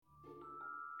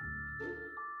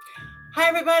Hi,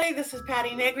 everybody. This is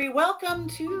Patty Negri. Welcome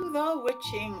to the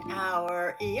Witching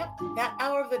Hour. Yep, that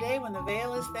hour of the day when the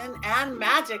veil is thin and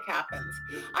magic happens.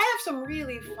 I have some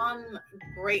really fun,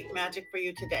 great magic for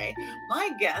you today.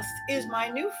 My guest is my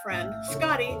new friend,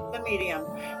 Scotty the Medium.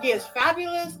 He is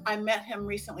fabulous. I met him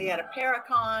recently at a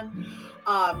Paracon.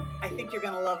 I think you're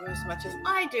going to love him as much as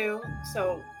I do.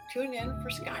 So tune in for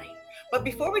Scotty. But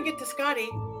before we get to Scotty,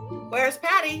 where's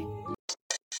Patty?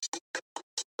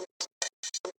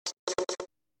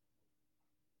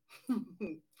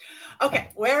 Okay,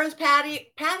 where is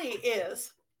Patty? Patty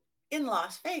is in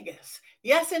Las Vegas.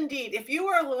 Yes, indeed. If you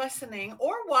are listening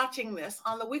or watching this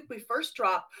on the week we first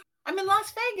dropped, I'm in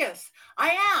Las Vegas.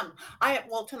 I am.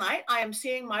 Well, tonight I am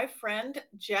seeing my friend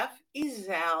Jeff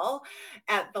Ezel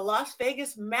at the Las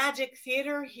Vegas Magic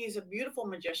Theater. He's a beautiful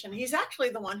magician. He's actually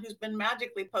the one who's been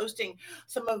magically posting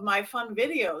some of my fun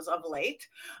videos of late.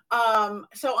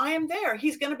 So I am there.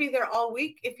 He's going to be there all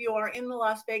week. If you are in the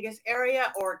Las Vegas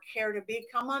area or care to be,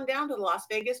 come on down to the Las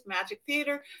Vegas Magic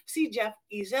Theater. See Jeff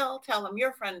Ezel. Tell him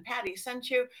your friend Patty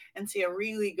sent you and see a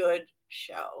really good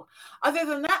show. Other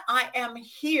than that, I am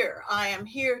here. I am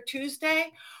here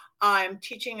Tuesday. I'm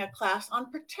teaching a class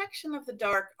on protection of the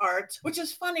dark arts, which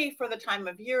is funny for the time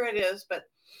of year it is, but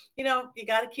you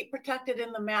got to keep protected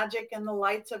in the magic and the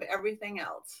lights of everything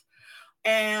else.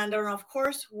 And of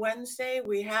course, Wednesday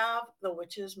we have the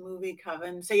Witches Movie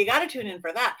Coven. So you got to tune in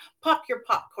for that. Pop your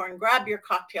popcorn, grab your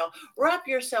cocktail, wrap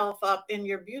yourself up in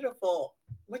your beautiful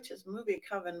Witches Movie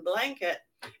Coven blanket,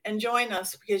 and join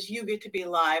us because you get to be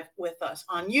live with us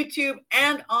on YouTube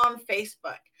and on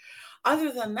Facebook.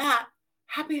 Other than that,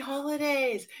 happy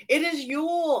holidays. It is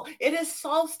Yule. It is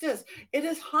solstice. It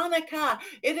is Hanukkah.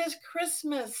 It is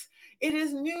Christmas. It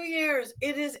is New Year's.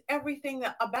 It is everything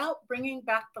that about bringing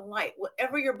back the light.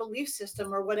 Whatever your belief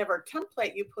system or whatever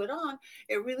template you put on,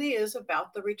 it really is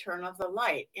about the return of the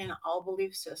light in all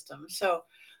belief systems. So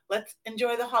let's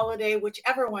enjoy the holiday,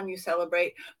 whichever one you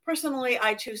celebrate. Personally,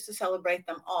 I choose to celebrate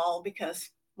them all because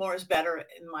more is better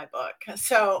in my book.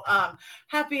 So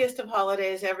happiest of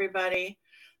holidays, everybody.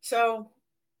 So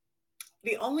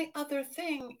the only other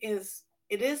thing is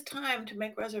it is time to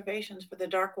make reservations for the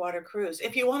Dark Water Cruise.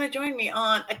 If you want to join me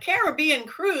on a Caribbean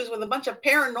cruise with a bunch of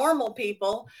paranormal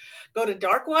people, go to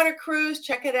Dark Water Cruise,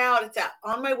 check it out. It's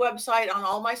on my website, on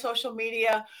all my social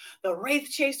media. The Wraith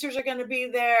Chasers are going to be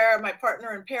there. My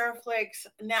partner in Paraflix,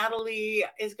 Natalie,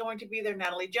 is going to be there.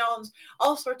 Natalie Jones,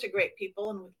 all sorts of great people.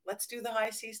 And let's do the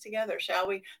high seas together, shall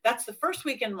we? That's the first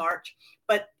week in March,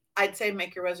 but I'd say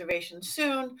make your reservations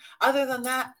soon. Other than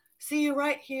that, see you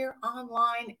right here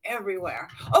online everywhere.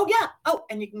 Oh, yeah. Oh,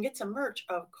 and you can get some merch,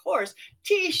 of course.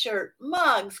 T-shirt,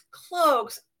 mugs,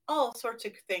 cloaks, all sorts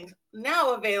of things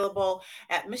now available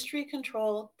at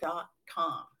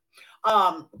mysterycontrol.com.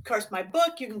 Of course, my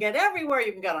book you can get everywhere.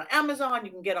 You can get on Amazon.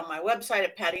 You can get on my website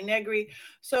at Patty Negri.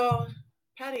 So,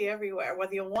 Patty everywhere,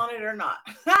 whether you want it or not.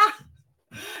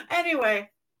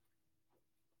 Anyway,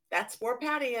 that's where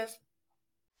Patty is.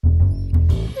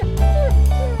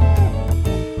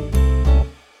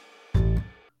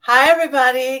 Hi,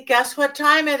 everybody. Guess what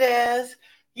time it is?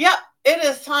 Yep, it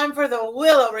is time for the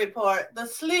Willow Report, the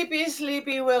sleepy,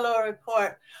 sleepy Willow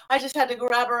Report. I just had to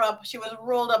grab her up. She was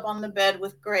rolled up on the bed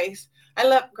with Grace. I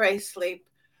let Grace sleep.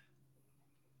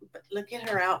 But look at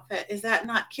her outfit. Is that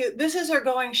not cute? This is her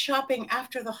going shopping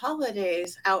after the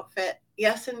holidays outfit.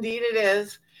 Yes, indeed, it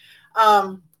is.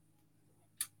 Um,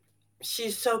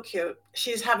 she's so cute.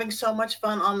 She's having so much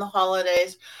fun on the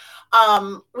holidays.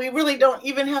 We really don't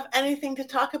even have anything to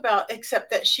talk about except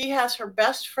that she has her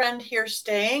best friend here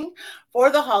staying for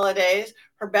the holidays.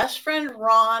 Her best friend,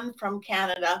 Ron from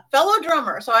Canada, fellow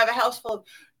drummer. So I have a house full of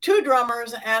two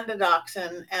drummers and a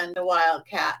dachshund and a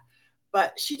wildcat.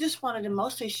 But she just wanted to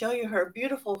mostly show you her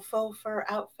beautiful faux fur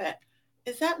outfit.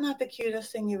 Is that not the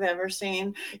cutest thing you've ever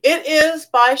seen? It is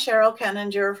by Cheryl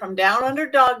Kenninger from Down Under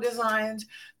Dog Designs.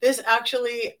 This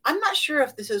actually, I'm not sure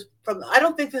if this is from, I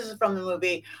don't think this is from the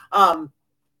movie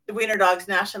the Wiener Dogs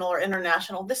National or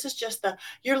International. This is just the,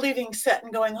 you're leaving set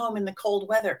and going home in the cold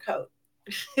weather coat.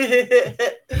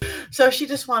 So she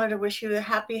just wanted to wish you the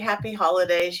happy, happy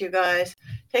holidays, you guys.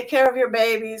 Take care of your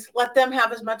babies. Let them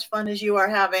have as much fun as you are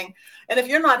having. And if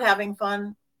you're not having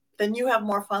fun, then you have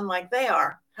more fun like they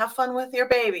are. Have fun with your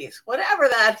babies, whatever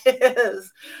that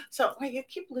is. So, wait, you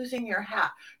keep losing your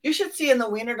hat. You should see in the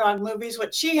Wiener Dog movies,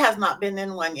 which she has not been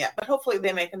in one yet, but hopefully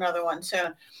they make another one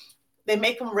soon. They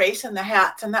make them race in the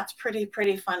hats, and that's pretty,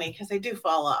 pretty funny because they do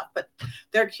fall off, but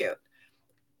they're cute.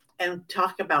 And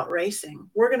talk about racing.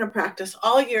 We're going to practice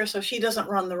all year so she doesn't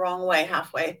run the wrong way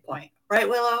halfway point. Right,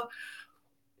 Willow?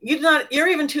 You're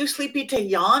even too sleepy to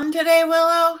yawn today,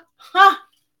 Willow? Huh.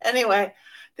 Anyway,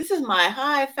 This is my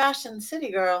high fashion city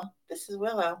girl. This is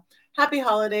Willow. Happy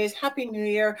holidays, happy new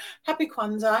year, happy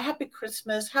Kwanzaa, happy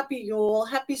Christmas, happy Yule,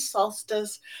 happy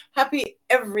solstice, happy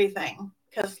everything.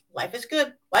 Because life is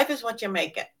good. Life is what you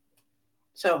make it.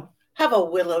 So have a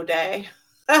Willow day.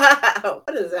 What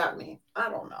does that mean? I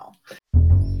don't know.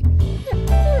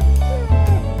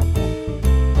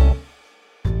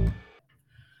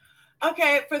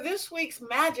 Okay, for this week's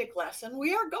magic lesson,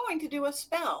 we are going to do a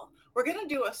spell. We're going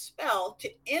to do a spell to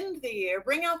end the year,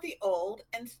 bring out the old,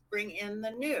 and bring in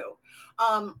the new.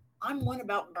 I'm one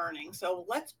about burning, so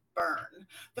let's burn.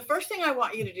 The first thing I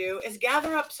want you to do is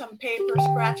gather up some paper,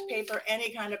 scratch paper,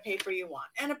 any kind of paper you want,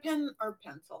 and a pen or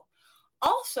pencil.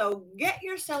 Also, get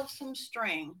yourself some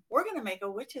string. We're going to make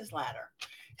a witch's ladder.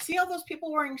 See all those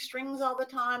people wearing strings all the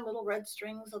time, little red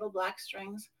strings, little black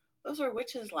strings? Those are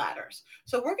witches' ladders.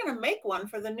 So we're going to make one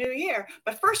for the new year.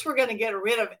 But first, we're going to get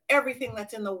rid of everything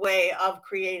that's in the way of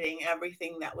creating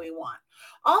everything that we want.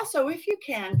 Also, if you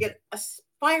can, get a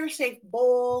fire safe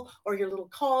bowl or your little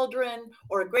cauldron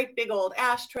or a great big old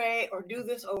ashtray, or do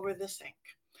this over the sink.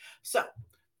 So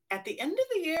at the end of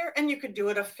the year, and you could do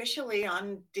it officially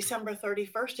on December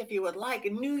 31st if you would like.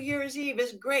 And New Year's Eve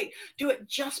is great. Do it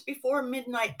just before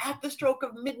midnight, at the stroke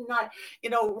of midnight,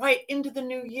 right into the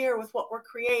new year with what we're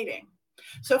creating.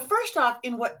 So first off,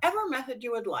 in whatever method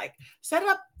you would like, set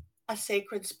up a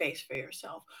sacred space for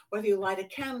yourself. Whether you light a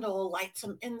candle, light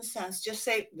some incense, just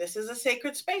say, this is a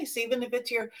sacred space, even if it's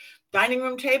your dining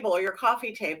room table or your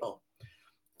coffee table.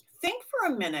 Think for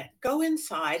a minute, go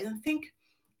inside and think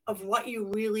of what you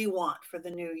really want for the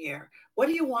new year. What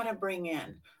do you want to bring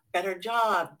in? Better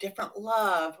job, different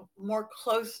love, more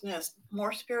closeness,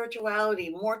 more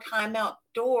spirituality, more time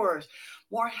outdoors,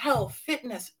 more health,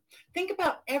 fitness. Think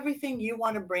about everything you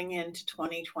want to bring into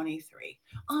 2023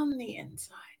 on the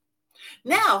inside.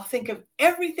 Now think of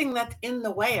everything that's in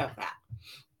the way of that.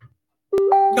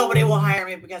 Nobody will hire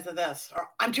me because of this, or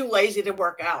I'm too lazy to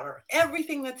work out, or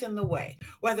everything that's in the way,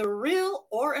 whether real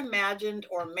or imagined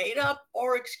or made up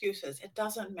or excuses, it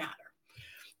doesn't matter.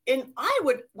 And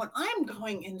when I'm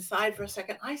going inside for a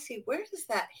second, I see, where does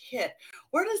that hit?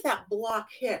 Where does that block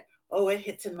hit? Oh, it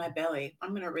hits in my belly.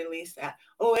 I'm going to release that.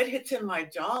 Oh, it hits in my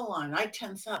jawline. I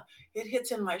tense up. It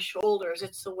hits in my shoulders.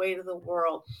 It's the weight of the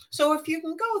world. So if you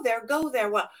can go there, go there.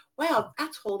 Well, wow,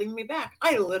 that's holding me back.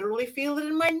 I literally feel it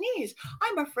in my knees.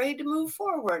 I'm afraid to move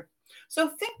forward. So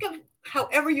think of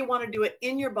however you want to do it,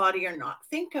 in your body or not.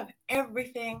 Think of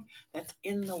everything that's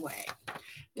in the way.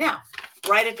 Now,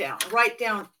 write it down. Write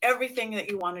down everything that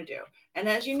you want to do. And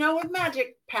as you know, with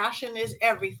magic, passion is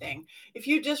everything. If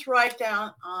you just write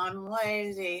down, I'm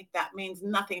lazy, that means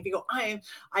nothing. If you go,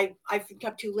 I think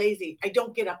I'm too lazy. I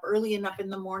don't get up early enough in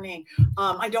the morning.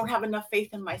 I don't have enough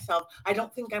faith in myself. I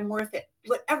don't think I'm worth it.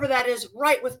 Whatever that is,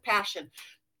 write with passion.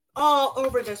 All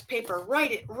over this paper.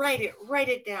 Write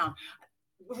it down.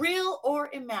 Real or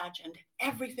imagined,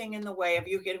 everything in the way of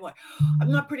you getting what?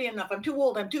 I'm not pretty enough. I'm too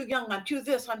old. I'm too young. I'm too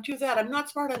this. I'm too that. I'm not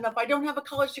smart enough. I don't have a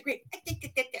college degree.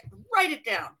 Write it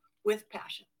down with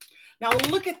passion. Now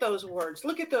look at those words.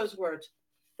 Look at those words.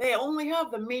 They only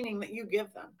have the meaning that you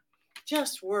give them.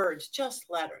 Just words, just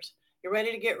letters. You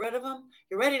ready to get rid of them?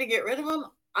 You ready to get rid of them?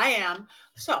 I am.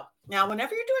 So now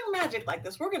whenever you're doing magic like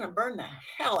this, we're going to burn the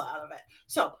hell out of it.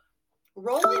 So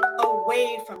roll it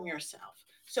away from yourself.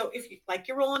 So if you like,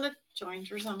 you're rolling a joint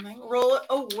or something, roll it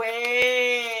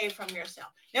away from yourself.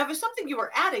 Now, if it's something you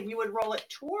were adding, you would roll it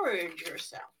towards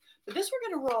yourself. But this, we're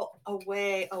going to roll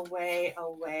away, away,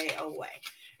 away, away.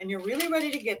 And you're really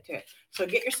ready to get to it. So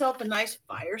get yourself a nice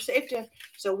fire safe tip.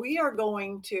 So we are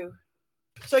going to,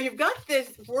 so you've got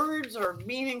these words or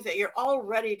meanings that you're all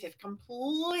ready to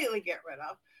completely get rid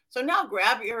of. So now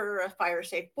grab your fire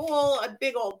safe bowl, a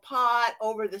big old pot,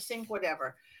 over the sink,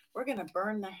 whatever. We're going to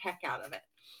burn the heck out of it.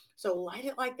 So light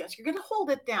it like this. You're going to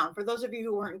hold it down for those of you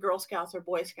who weren't Girl Scouts or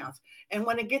Boy Scouts. And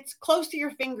when it gets close to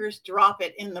your fingers, drop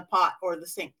it in the pot or the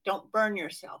sink. Don't burn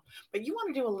yourself. But you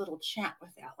want to do a little chant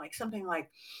with that, like something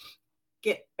like,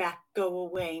 get back, go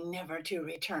away, never to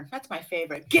return. That's my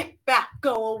favorite. Get back,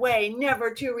 go away,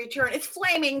 never to return. It's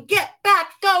flaming. Get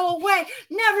back, go away,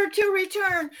 never to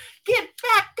return. Get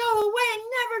back, go away,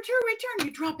 never to return.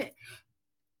 You drop it.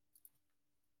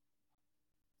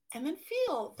 And then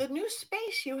feel the new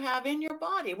space you have in your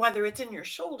body, whether it's in your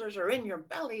shoulders or in your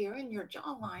belly or in your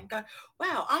jawline. God,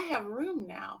 wow, I have room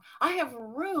now. I have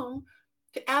room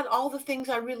to add all the things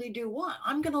I really do want.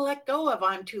 I'm going to let go of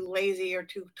I'm too lazy or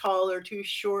too tall or too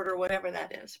short or whatever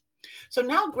that is. So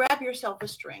now grab yourself a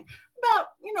string, about,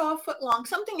 a foot long,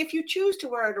 something. If you choose to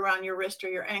wear it around your wrist or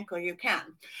your ankle, you can.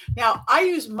 Now, I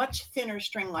use much thinner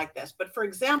string like this, but for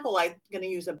example, I'm going to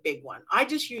use a big one. I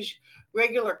just use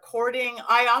regular cording.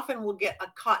 I often will get a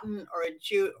cotton or a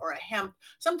jute or a hemp,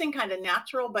 something kind of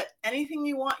natural, but anything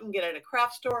you want, you can get at a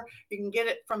craft store. You can get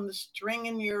it from the string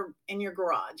in your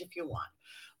garage if you want.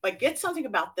 But get something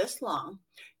about this long.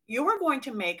 You are going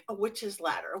to make a witch's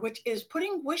ladder, which is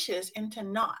putting wishes into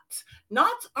knots.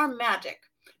 Knots are magic.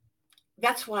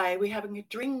 That's why we have a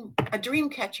dream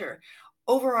catcher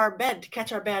over our bed to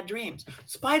catch our bad dreams.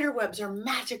 Spider webs are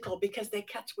magical because they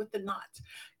catch with the knots.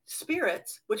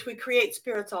 Spirits, which we create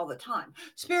spirits all the time.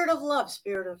 Spirit of love,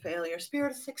 spirit of failure,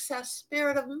 spirit of success,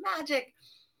 spirit of magic.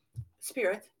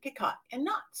 Spirits get caught in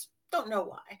knots. Don't know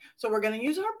why. So we're going to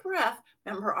use our breath.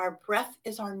 Remember, our breath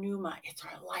is our pneuma. It's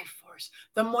our life force.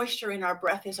 The moisture in our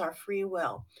breath is our free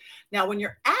will. Now, when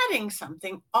you're adding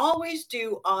something, always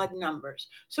do odd numbers.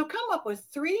 So come up with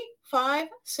 3, 5,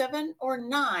 7, or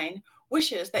 9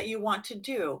 wishes that you want to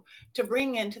do to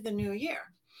bring into the new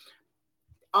year.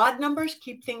 Odd numbers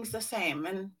keep things the same,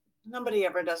 and nobody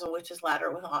ever does a witch's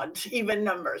ladder with odd, even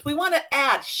numbers. We want to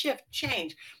add, shift,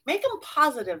 change. Make them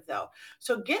positive, though.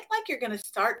 So get like you're going to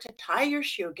start to tie your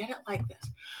shoe. Get it like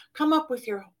this. Come up with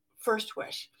your first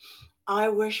wish. I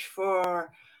wish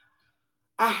for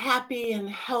a happy and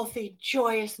healthy,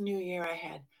 joyous new year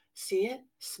ahead. See it,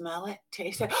 smell it,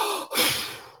 taste it.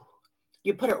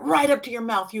 You put it right up to your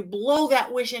mouth. You blow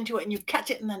that wish into it, and you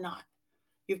catch it in the knot.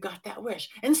 You've got that wish.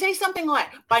 And say something like,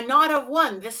 by knot of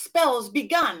 1, this spell's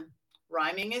begun.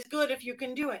 Rhyming is good if you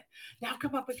can do it. Now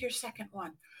come up with your second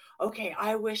one. Okay,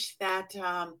 I wish that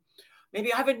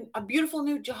maybe I have a beautiful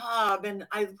new job and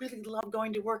I really love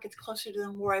going to work. It's closer to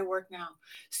where I work now.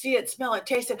 See it, smell it,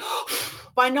 taste it.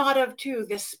 By knot of 2,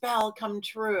 this spell come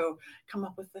true. Come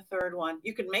up with the third one.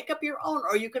 You could make up your own,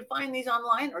 or you could find these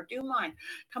online or do mine.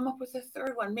 Come up with the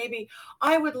third one. Maybe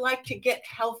I would like to get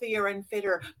healthier and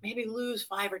fitter. Maybe lose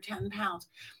 5 or 10 pounds.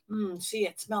 See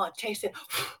it, smell it, taste it.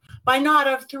 By knot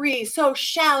of 3, so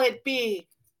shall it be.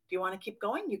 Do you want to keep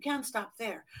going? You can stop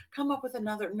there. Come up with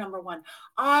another number 1.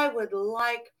 I would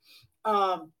like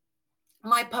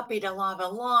my puppy to have a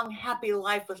long, happy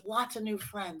life with lots of new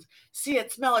friends. See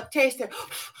it, smell it, taste it.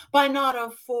 By knot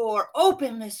of 4,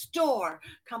 open this door.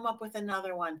 Come up with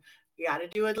another one. You got to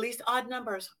do at least odd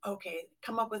numbers. Okay,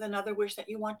 come up with another wish that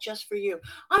you want just for you.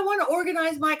 I want to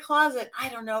organize my closet. I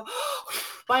don't know.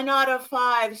 By knot of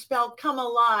 5, spell come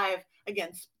alive.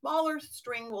 Again, smaller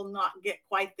string will not get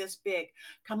quite this big.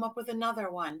 Come up with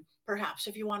another one. Perhaps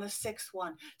if you want a 6th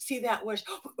one. See that wish.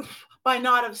 By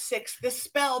knot of 6, this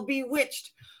spell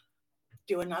bewitched.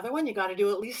 Do another one. You got to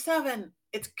do at least 7.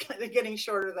 It's kind of getting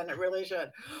shorter than it really should.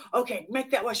 Okay,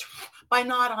 make that wish. By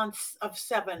knot of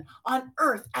 7. On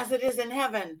earth as it is in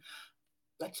heaven.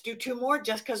 Let's do 2 more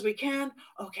just because we can.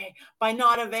 Okay, by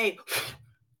knot of 8.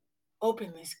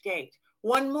 Open this gate.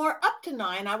 1 more up to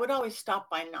 9. I would always stop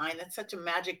by 9. It's such a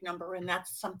magic number, and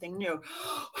that's something new.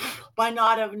 By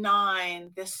knot of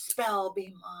 9, this spell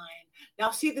be mine.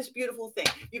 Now see this beautiful thing.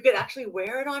 You could actually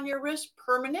wear it on your wrist,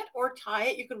 permanent, or tie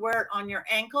it. You could wear it on your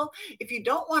ankle. If you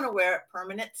don't want to wear it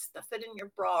permanent, stuff it in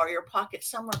your bra or your pocket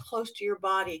somewhere close to your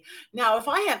body. Now, if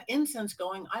I have incense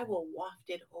going, I will waft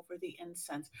it over the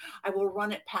incense. I will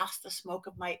run it past the smoke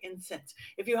of my incense.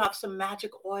 If you have some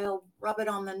magic oil, rub it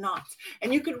on the knots.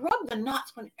 And you could rub the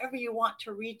knots whenever you want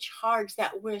to recharge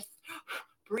that wish.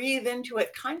 Breathe into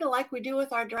it, kind of like we do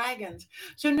with our dragons.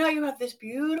 So now you have this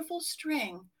beautiful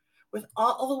string with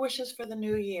all the wishes for the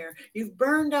new year. You've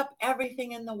burned up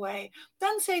everything in the way.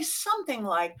 Then say something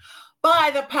like,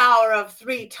 by the power of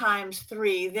 3 times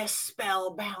 3, this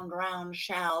spell bound round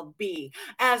shall be.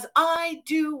 As I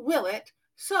do will it,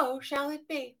 so shall it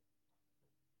be.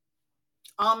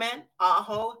 Amen,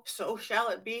 aho, so shall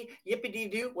it be,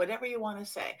 yippity-doo, whatever you want to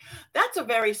say. That's a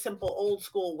very simple old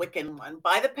school Wiccan one.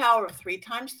 By the power of 3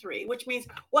 times 3, which means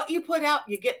what you put out,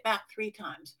 you get back 3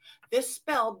 times. This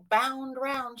spell bound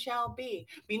round shall be,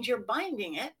 means you're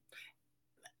binding it.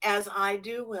 As I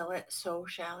do will it, so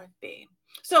shall it be.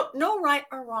 So no right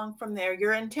or wrong from there.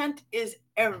 Your intent is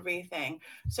everything.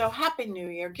 So happy new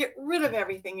year. Get rid of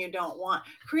everything you don't want.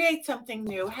 Create something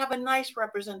new. Have a nice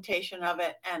representation of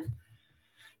it, and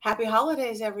happy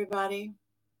holidays, everybody.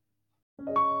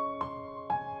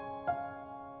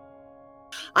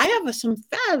 I have some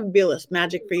fabulous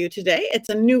magic for you today. It's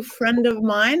a new friend of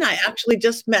mine. I actually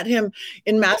just met him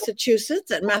in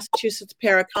Massachusetts at Massachusetts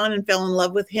Paracon and fell in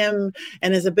love with him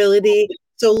and his ability.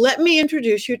 So let me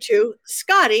introduce you to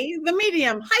Scotty the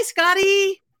Medium. Hi,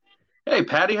 Scotty. Hey,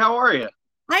 Patty, how are you?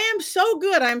 I am so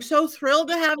good. I'm so thrilled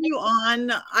to have you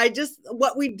on.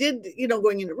 What we did,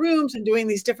 going into rooms and doing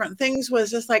these different things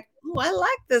was just like, oh, I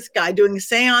like this guy doing a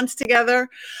seance together.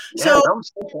 Yeah, So, that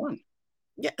was so fun.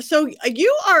 yeah, so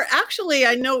you are actually,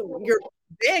 I know you're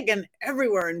big and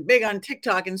everywhere and big on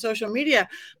TikTok and social media,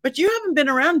 but you haven't been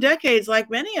around decades like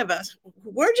many of us.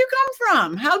 Where'd you come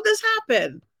from? How'd this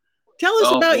happen? Tell us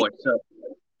Oh about boy. So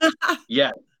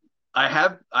yeah, I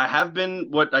have been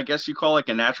what I guess you call like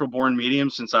a natural born medium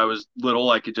since I was little.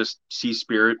 I could just see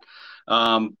spirit.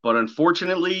 But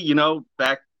unfortunately,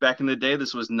 back in the day,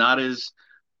 this was not as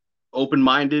open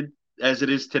minded as it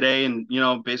is today. And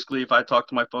basically, if I talk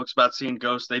to my folks about seeing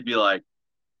ghosts, they'd be like,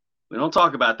 "We don't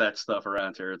talk about that stuff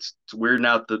around here. It's weirding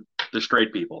out the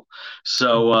straight people."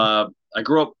 So I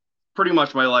grew up pretty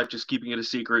much my life just keeping it a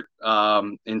secret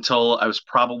until I was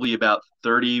probably about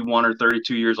 31 or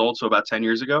 32 years old. So about 10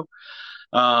 years ago.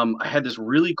 I had this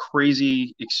really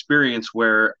crazy experience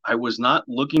where I was not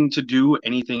looking to do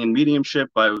anything in mediumship.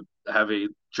 I have a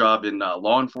job in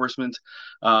law enforcement.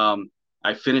 Um,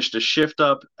 I finished a shift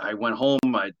up. I went home.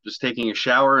 I was taking a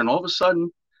shower, and all of a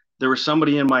sudden, there was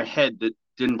somebody in my head that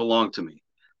didn't belong to me.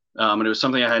 And it was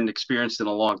something I hadn't experienced in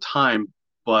a long time.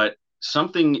 But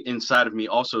something inside of me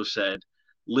also said,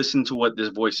 listen to what this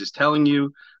voice is telling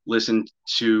you, listen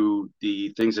to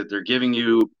the things that they're giving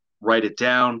you, write it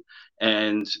down,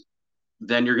 and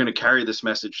then you're going to carry this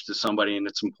message to somebody, and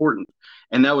it's important.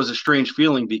 And that was a strange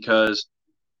feeling because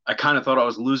I kind of thought I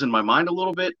was losing my mind a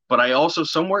little bit, but I also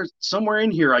somewhere in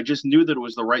here I just knew that it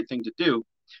was the right thing to do.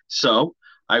 So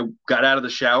I got out of the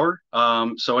shower.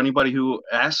 So anybody who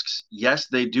asks, yes,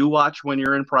 they do watch when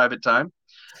you're in private time.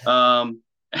 Um,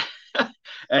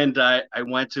 and I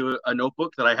went to a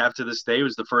notebook that I have to this day. It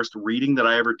was the first reading that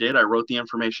I ever did. I wrote the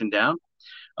information down.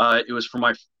 It was for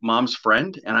my mom's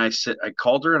friend, and I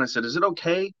called her and I said, "Is it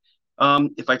okay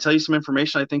if I tell you some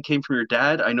information I think came from your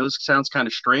dad? I know this sounds kind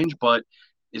of strange, but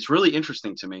it's really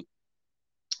interesting to me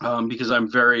because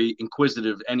I'm very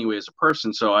inquisitive anyway as a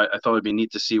person. So I thought it'd be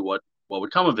neat to see what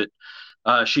would come of it."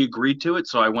 She agreed to it,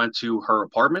 so I went to her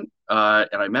apartment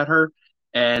and I met her,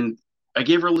 and I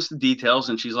gave her a list of details,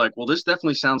 and she's like, "Well, this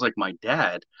definitely sounds like my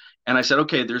dad." And I said,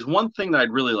 "Okay, there's one thing that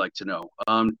I'd really like to know."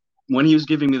 When he was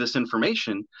giving me this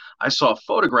information, I saw a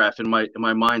photograph in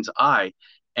my mind's eye,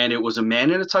 and it was a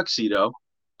man in a tuxedo,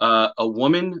 a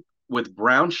woman with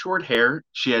brown short hair.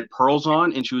 She had pearls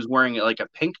on, and she was wearing like a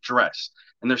pink dress,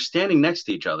 and they're standing next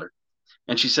to each other.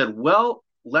 And she said, "Well,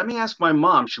 let me ask my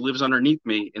mom. She lives underneath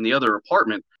me in the other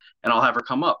apartment, and I'll have her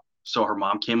come up." So her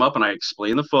mom came up, and I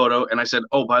explained the photo, and I said,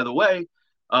 "Oh, by the way,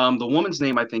 the woman's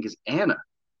name I think is Anna."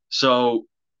 So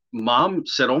mom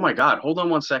said, "Oh my God, hold on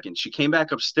one second." She came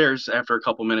back upstairs after a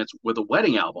couple minutes with a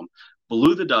wedding album,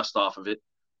 blew the dust off of it,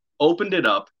 opened it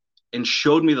up, and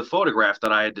showed me the photograph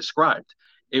that I had described.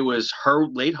 It was her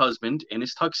late husband in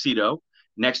his tuxedo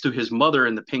next to his mother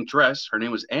in the pink dress. Her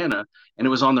name was Anna, and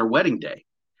it was on their wedding day.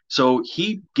 So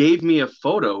he gave me a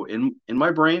photo in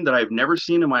my brain that I've never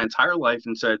seen in my entire life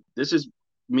and said, "This is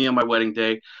me on my wedding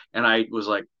day." And I was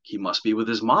like, he must be with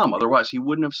his mom. Otherwise, he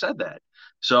wouldn't have said that.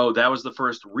 So that was the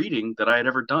first reading that I had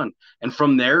ever done. And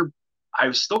from there, I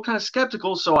was still kind of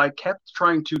skeptical. So I kept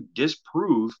trying to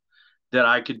disprove that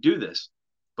I could do this.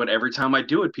 But every time I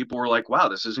do it, people were like, "Wow,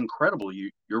 this is incredible.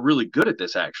 You're really good at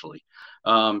this, actually."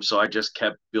 So I just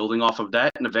kept building off of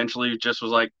that, and eventually it just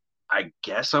was like, I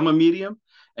guess I'm a medium.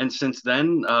 And since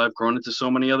then, I've grown into so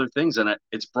many other things, and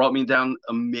it's brought me down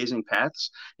amazing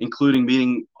paths, including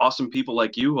meeting awesome people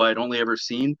like you, who I'd only ever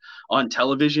seen on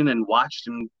television and watched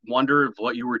and wonder of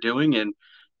what you were doing, and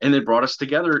it brought us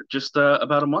together just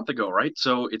about a month ago, right?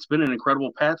 So it's been an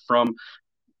incredible path from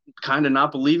kind of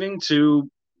not believing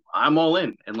to I'm all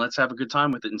in, and let's have a good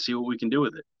time with it and see what we can do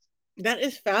with it. That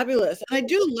is fabulous. And I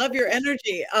do love your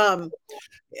energy.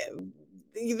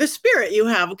 The spirit you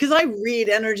have, because I read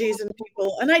energies in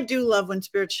people, and I do love when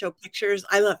spirits show pictures.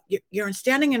 I love you're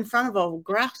standing in front of a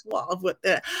grass wall with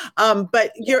the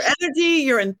but your energy,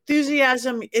 your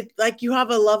enthusiasm, it like you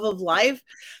have a love of life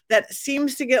that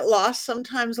seems to get lost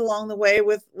sometimes along the way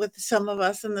with some of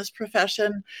us in this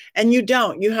profession. And you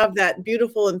don't. You have that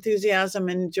beautiful enthusiasm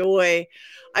and joy.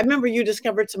 I remember you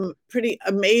discovered some pretty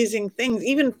amazing things,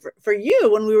 even for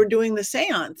you when we were doing the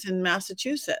seance in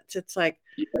Massachusetts. It's like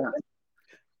Yeah.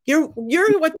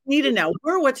 you're what's needed now.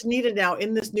 We're what's needed now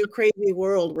in this new crazy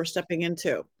world we're stepping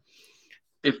into.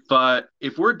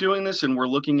 If we're doing this and we're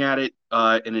looking at it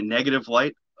in a negative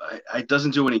light, it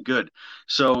doesn't do any good.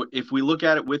 So if we look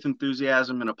at it with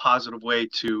enthusiasm in a positive way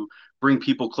to bring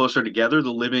people closer together,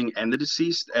 the living and the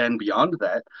deceased, and beyond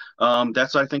that,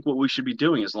 that's I think what we should be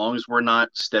doing. As long as we're not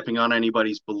stepping on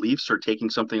anybody's beliefs or taking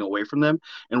something away from them,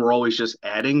 and we're always just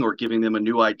adding or giving them a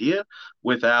new idea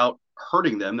without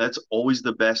hurting them, that's always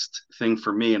the best thing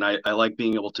for me. And I like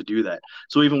being able to do that.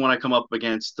 So even when I come up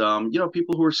against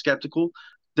people who are skeptical,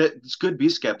 that it's good, be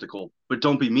skeptical, but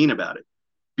don't be mean about it.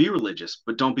 Be religious,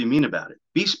 but don't be mean about it.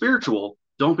 Be spiritual,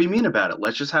 don't be mean about it.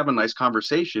 Let's just have a nice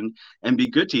conversation and be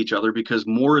good to each other, because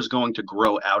more is going to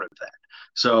grow out of that.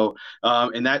 So,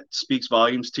 and that speaks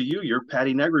volumes to you. You're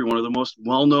Patty Negri, one of the most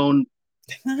well-known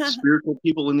spiritual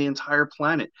people in the entire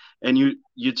planet, and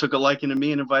you took a liking to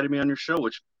me and invited me on your show,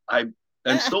 which I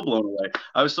am still blown away.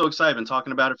 I was so excited. I've been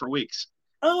talking about it for weeks.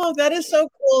 Oh, that is so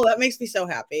cool. That makes me so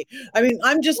happy. I mean,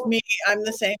 I'm just me. I'm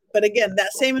the same. But again,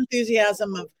 that same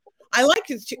enthusiasm of, I like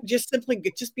to just simply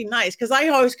just be nice, because I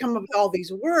always come up with all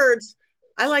these words.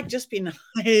 I like just be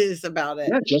nice about it.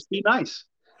 Yeah, just be nice.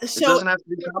 So, it doesn't have to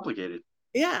be complicated.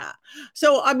 Yeah.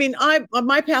 So, I mean, on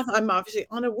my path, I'm obviously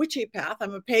on a witchy path.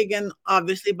 I'm a pagan,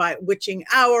 obviously, by witching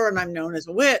hour, and I'm known as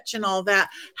a witch and all that.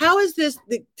 How is this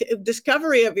the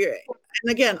discovery of your,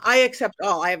 and again, I accept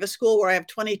all. I have a school where I have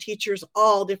 20 teachers,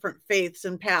 all different faiths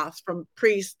and paths, from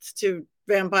priests to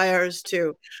vampires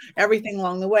to everything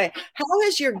along the way. How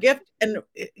has your gift and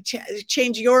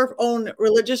changed your own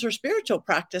religious or spiritual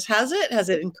practice? Has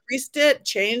it increased it,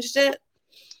 changed it?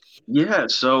 Yeah.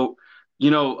 So,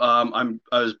 I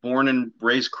was born and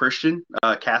raised Christian,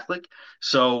 Catholic.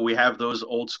 So we have those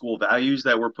old school values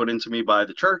that were put into me by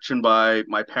the church and by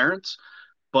my parents.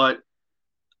 But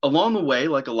along the way,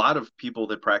 like a lot of people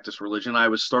that practice religion, I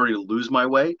was starting to lose my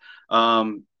way.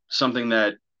 Something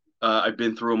that I've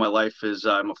been through in my life is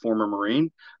I'm a former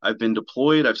Marine. I've been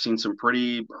deployed. I've seen some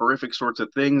pretty horrific sorts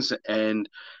of things. And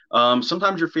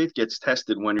sometimes your faith gets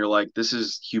tested when you're like, this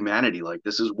is humanity. Like,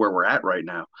 this is where we're at right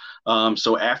now.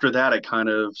 So after that, I kind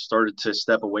of started to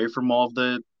step away from all of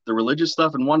the religious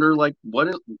stuff and wonder, like,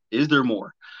 what is there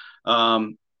more?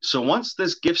 So once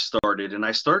this gift started and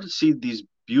I started to see these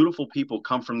beautiful people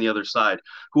come from the other side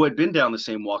who had been down the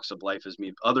same walks of life as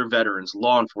me, other veterans,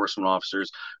 law enforcement officers,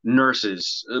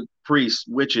 nurses, priests,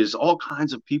 witches, all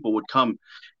kinds of people would come,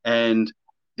 and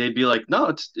they'd be like, no,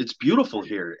 it's beautiful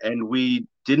here. And we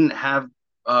didn't have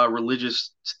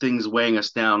religious things weighing us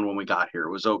down when we got here.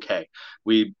 It was okay.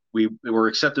 We were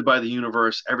accepted by the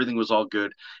universe. Everything was all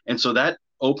good. And so that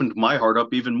opened my heart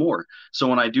up even more. So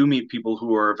when I do meet people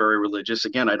who are very religious,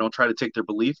 again, I don't try to take their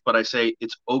belief, but I say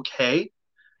it's okay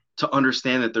to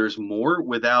understand that there's more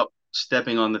without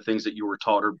stepping on the things that you were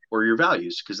taught, or your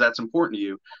values, because that's important to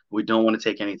you. We don't want to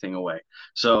take anything away.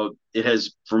 So it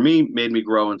has, for me, made me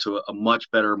grow into a much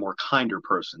better, more kinder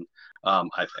person, I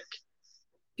think.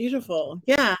 Beautiful.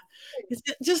 Yeah. It's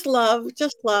just love.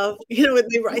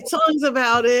 They write songs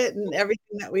about it and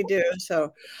everything that we do.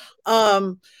 So,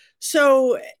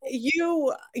 so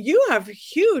you have a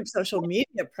huge social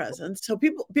media presence. So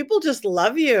people just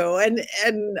love you. And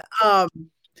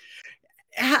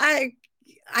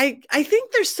I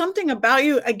think there's something about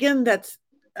you, again, that's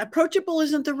approachable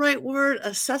isn't the right word,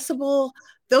 accessible.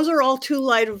 Those are all too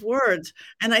light of words.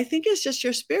 And I think it's just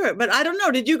your spirit. But I don't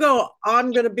know. Did you go,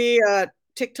 I'm going to be a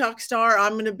TikTok star?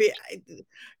 I'm going to be.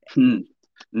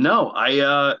 No,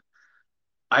 I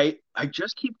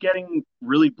just keep getting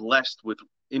really blessed with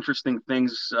interesting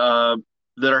things that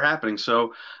are happening.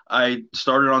 So I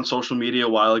started on social media a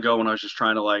while ago when I was just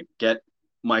trying to like get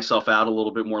myself out a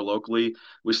little bit more locally.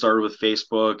 We started with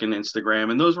Facebook and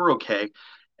Instagram, and those were okay.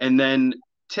 And then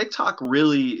TikTok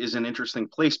really is an interesting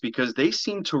place because they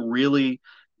seem to really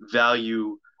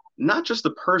value not just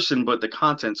the person, but the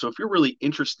content. So if you're really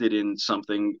interested in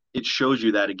something, it shows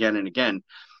you that again and again.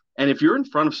 And if you're in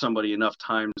front of somebody enough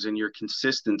times and you're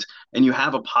consistent and you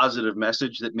have a positive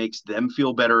message that makes them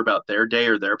feel better about their day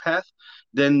or their path,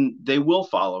 then they will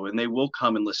follow and they will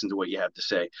come and listen to what you have to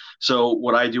say. So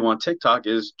what I do on TikTok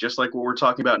is just like what we're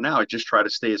talking about now. I just try to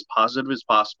stay as positive as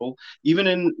possible,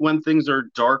 even when things are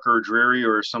dark or dreary,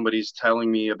 or somebody's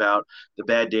telling me about the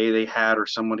bad day they had, or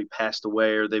somebody passed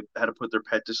away, or they had to put their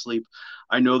pet to sleep.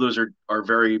 I know those are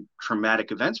very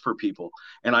traumatic events for people,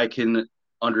 and I can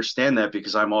understand that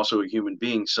because I'm also a human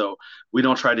being. So we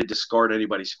don't try to discard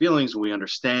anybody's feelings. We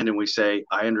understand, and we say,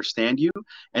 I understand you.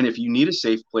 And if you need a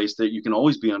safe place that you can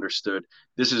always be understood,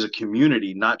 this is a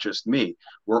community, not just me.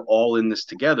 We're all in this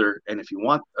together. And if you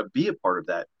want to be a part of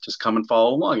that, just come and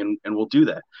follow along, and we'll do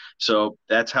that. So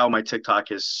that's how my TikTok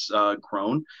has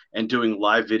grown, and doing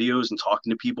live videos and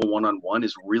talking to people one-on-one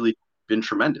has really been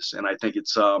tremendous. And I think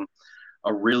it's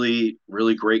a really,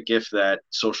 really great gift that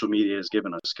social media has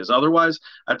given us. Because otherwise,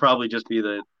 I'd probably just be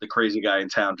the crazy guy in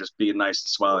town, just being nice and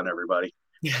smiling at everybody.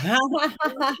 I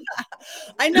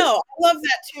know. I love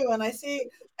that too. And I see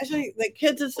actually the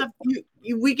kids and stuff,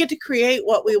 we get to create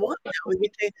what we want now.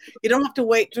 You don't have to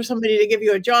wait for somebody to give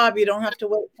you a job. You don't have to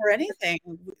wait for anything.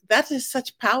 That is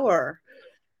such power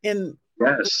in.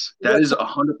 Yes, that is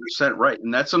 100% right.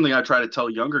 And that's something I try to tell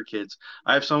younger kids.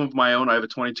 I have some of my own. I have a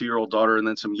 22-year-old daughter and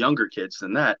then some younger kids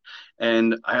than that.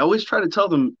 And I always try to tell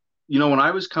them, when I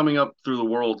was coming up through the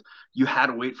world, you had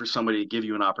to wait for somebody to give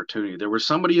you an opportunity. There was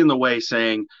somebody in the way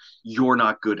saying, you're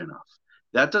not good enough.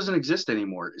 That doesn't exist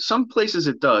anymore. Some places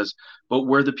it does, but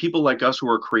where the people like us who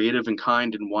are creative and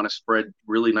kind and want to spread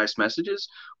really nice messages,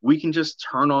 we can just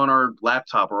turn on our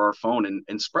laptop or our phone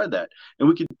and spread that. And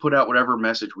we can put out whatever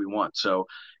message we want. So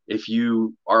if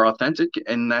you are authentic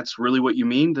and that's really what you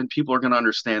mean, then people are going to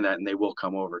understand that and they will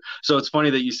come over. So it's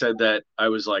funny that you said that I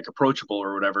was like approachable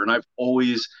or whatever. And I've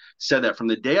always said that from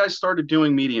the day I started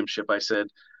doing mediumship. I said,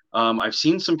 I've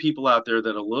seen some people out there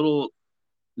that are a little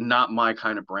not my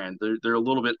kind of brand. They're a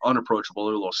little bit unapproachable.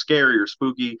 They're a little scary or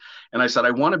spooky. And I said,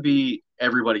 I want to be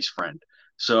everybody's friend.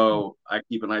 So I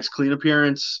keep a nice clean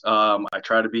appearance. I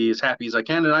try to be as happy as I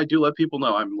can. And I do let people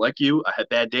know I'm like you. I had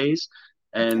bad days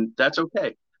and that's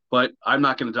okay. But I'm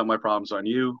not going to dump my problems on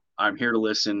you. I'm here to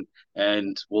listen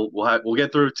and we'll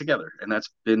get through it together. And that's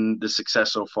been the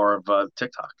success so far of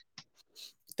TikTok.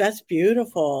 That's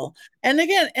beautiful. And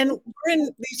again, and we're in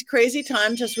these crazy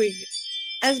times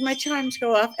as my chimes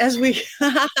go off, as we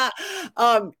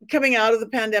coming out of the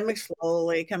pandemic,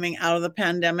 slowly coming out of the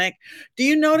pandemic, do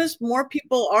you notice more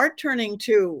people are turning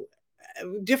to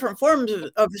different forms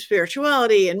of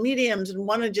spirituality and mediums and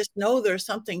want to just know there's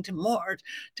something to more?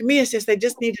 To me, it's just they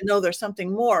just need to know there's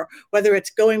something more, whether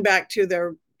it's going back to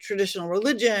their traditional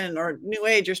religion or new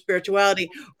age or spirituality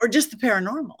or just the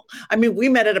paranormal. I mean, we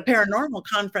met at a paranormal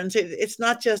conference. It's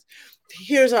not just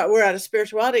we're at a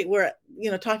spirituality, we're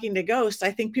talking to ghosts.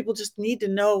 I think people just need to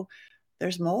know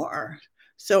there's more.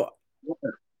 So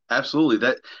absolutely,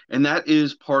 that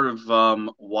is part of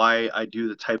why I do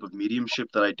the type of mediumship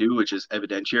that I do, which is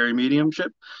evidentiary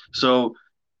mediumship. So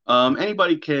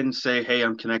anybody can say, hey,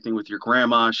 I'm connecting with your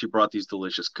grandma, she brought these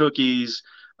delicious cookies.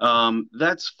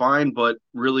 That's fine, but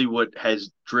really what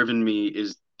has driven me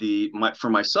is for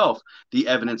myself, the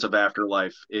evidence of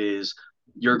afterlife is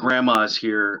your grandma's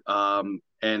here. And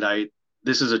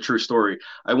this is a true story.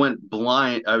 I went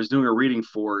blind. I was doing a reading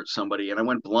for somebody and I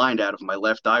went blind out of my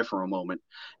left eye for a moment.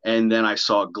 And then I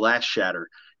saw glass shatter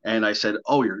and I said,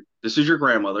 oh, this is your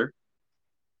grandmother.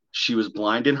 She was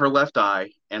blind in her left eye,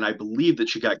 and I believe that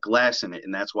she got glass in it,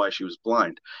 and that's why she was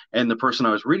blind. And the person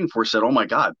I was reading for said, oh my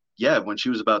God, yeah, when she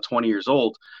was about 20 years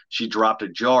old, she dropped a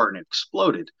jar and it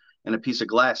exploded, and a piece of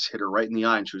glass hit her right in the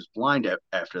eye, and she was blind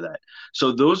after that.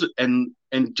 So those, and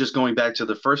just going back to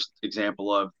the first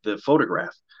example of the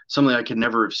photograph, something I could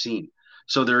never have seen.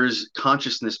 So there is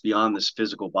consciousness beyond this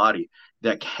physical body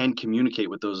that can communicate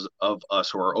with those of us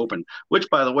who are open, which,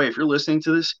 by the way, if you're listening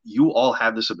to this, you all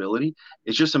have this ability.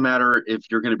 It's just a matter if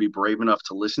you're going to be brave enough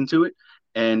to listen to it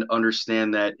and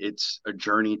understand that it's a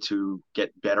journey to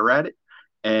get better at it.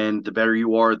 And the better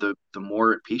you are, the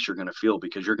more at peace you're going to feel,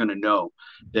 because you're going to know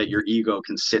that your ego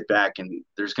can sit back and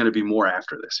there's going to be more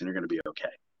after this and you're going to be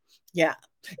okay. Yeah.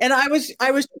 And I was,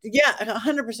 yeah,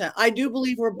 100%. I do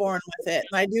believe we're born with it.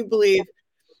 And I do believe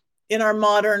in our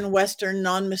modern Western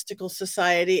non-mystical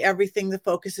society, everything that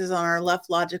focuses on our left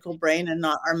logical brain and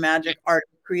not our magic, art,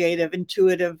 creative,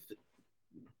 intuitive,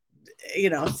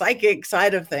 psychic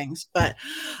side of things. But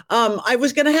I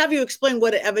was going to have you explain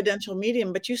what an evidential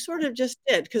medium, but you sort of just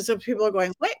did, because some people are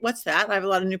going, wait, what's that? I have a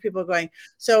lot of new people going,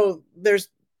 so there's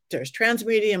trans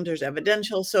medium, there's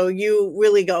evidential. So you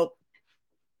really go,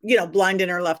 blind in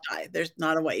her left eye. There's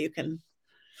not a way you can.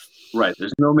 Right.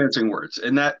 There's no mincing words.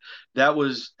 And that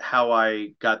was how I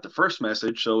got the first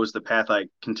message. So it was the path I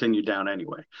continued down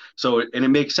anyway. So, and it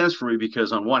makes sense for me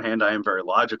because on one hand, I am very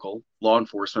logical, law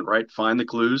enforcement, right? Find the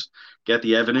clues, get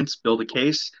the evidence, build a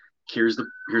case. Here's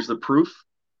the proof.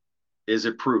 Is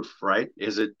it proof, right?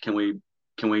 Can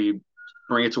we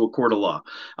bring it to a court of law?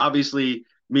 Obviously,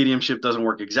 mediumship doesn't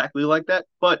work exactly like that,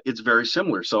 but it's very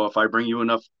similar. So if I bring you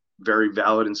enough very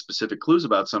valid and specific clues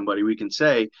about somebody, we can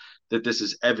say that this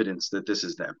is evidence that this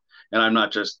is them. And I'm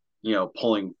not just,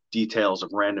 pulling details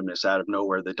of randomness out of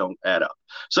nowhere that don't add up.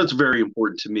 So it's very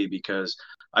important to me because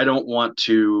I don't want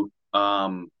to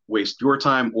waste your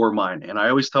time or mine. And I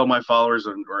always tell my followers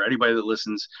or anybody that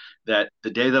listens that the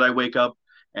day that I wake up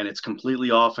and it's completely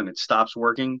off and it stops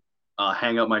working,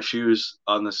 hang up my shoes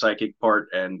on the psychic part,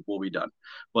 and we'll be done.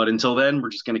 But until then, we're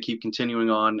just going to keep continuing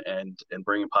on and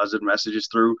bringing positive messages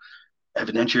through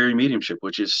evidentiary mediumship,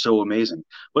 which is so amazing.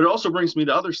 But it also brings me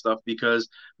to other stuff, because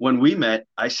when we met,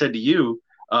 I said to you,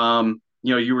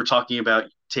 you were talking about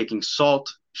taking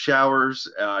salt showers,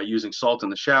 using salt in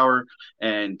the shower,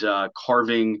 and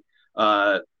carving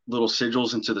little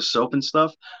sigils into the soap and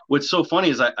stuff. What's so funny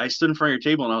is I stood in front of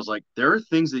your table and I was like, there are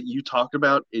things that you talked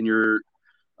about in your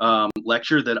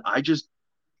lecture that I just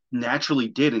naturally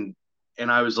did.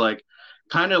 And I was like,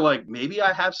 kind of like, maybe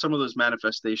I have some of those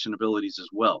manifestation abilities as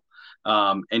well.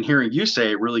 And hearing you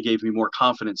say it really gave me more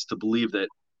confidence to believe that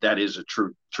that is a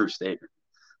true statement.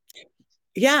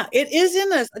 Yeah, it is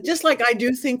in us. Just like I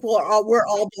do think we're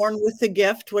all born with the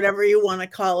gift, whatever you want to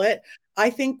call it. I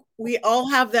think we all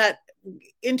have that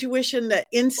intuition, that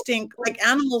instinct, like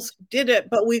animals did it,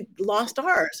 but we lost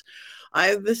ours.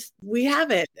 We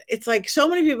have it. It's like so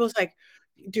many people, it's like,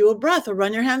 do a breath or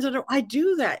run your hands under. I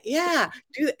do that. Yeah.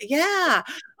 Yeah.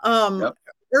 Yep.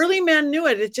 Early man knew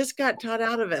it. It just got taught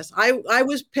out of us. I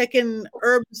was picking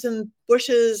herbs and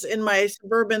bushes in my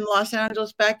suburban Los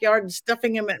Angeles backyard and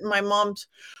stuffing them in my mom's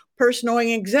purse, knowing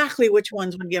exactly which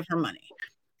ones would give her money.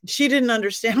 She didn't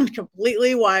understand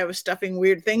completely why I was stuffing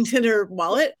weird things in her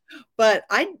wallet, but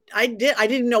I did. I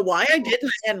didn't know why I did.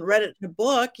 I hadn't read it in a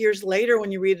book. Years later,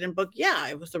 when you read it in a book, yeah,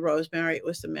 it was the rosemary, it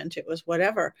was the mint, it was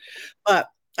whatever. But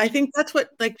I think that's what,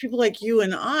 like, people like you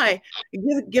and I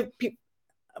give people,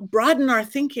 broaden our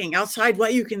thinking outside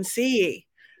what you can see.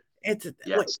 It's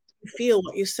yes. What you feel,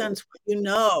 what you sense, what you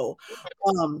know.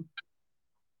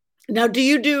 Now, do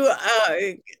you do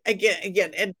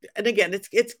again, and again,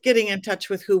 it's getting in touch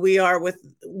with who we are.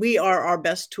 We are our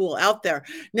best tool out there.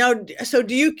 Now, so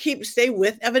do you stay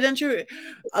with evidentiary?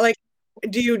 Like,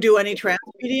 do you do any trance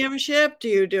mediumship? Do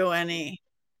you do any?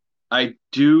 I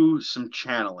do some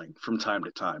channeling from time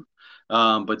to time,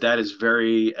 but that is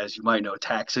very, as you might know,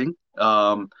 taxing.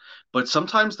 But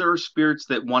sometimes there are spirits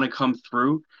that want to come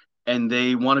through, and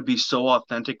they want to be so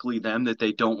authentically them that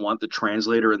they don't want the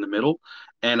translator in the middle.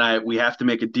 And we have to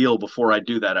make a deal before I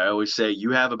do that. I always say, you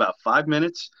have about 5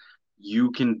 minutes. You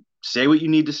can say what you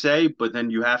need to say, but then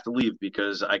you have to leave,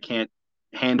 because I can't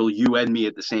handle you and me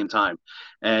at the same time.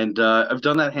 And I've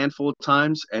done that a handful of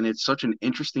times, and it's such an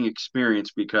interesting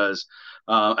experience, because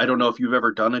I don't know if you've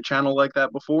ever done a channel like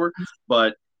that before,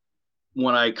 but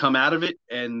when I come out of it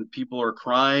and people are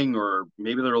crying, or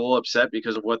maybe they're a little upset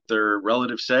because of what their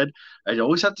relative said, I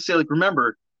always have to say, like,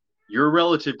 remember, your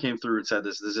relative came through and said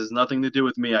this. This has nothing to do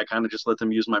with me. I kind of just let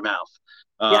them use my mouth.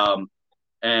 Yeah.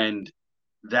 And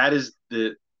that is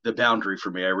the boundary for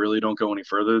me. I really don't go any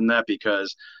further than that,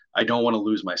 because I don't want to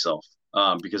lose myself.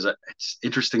 Because it's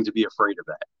interesting to be afraid of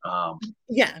that.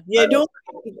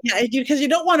 Because you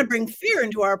don't want to bring fear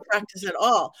into our practice at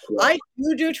all. Yeah. I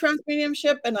do trance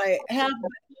mediumship, and I have,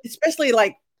 especially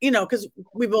like, because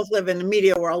we both live in the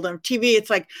media world and TV.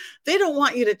 It's like they don't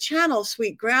want you to channel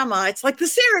sweet grandma. It's like the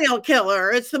serial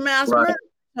killer. It's the mass murderer.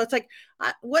 So it's like,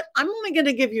 I'm only going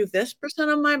to give you this %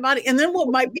 of my body, and then what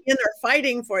might be in there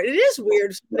fighting for it. It is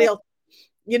weird. Somebody else,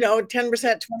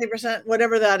 10%, 20%,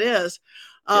 whatever that is.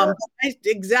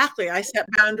 Exactly. I set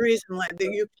boundaries and like,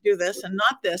 you can do this and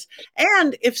not this.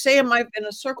 And if, say, I'm in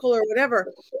a circle or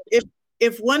whatever,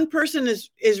 if one person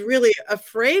is really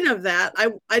afraid of that,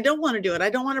 I don't want to do it. I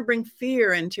don't want to bring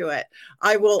fear into it.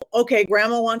 I will, okay,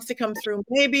 grandma wants to come through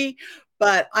maybe,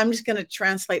 but I'm just going to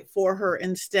translate for her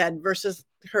instead versus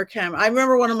her camera. I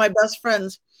remember one of my best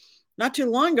friends not too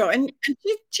long ago, and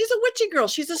she's a witchy girl.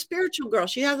 She's a spiritual girl.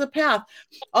 She has a path.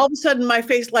 All of a sudden, my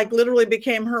face like literally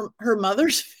became her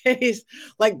mother's face.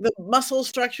 Like the muscle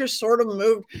structure sort of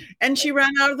moved, and she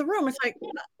ran out of the room. It's like,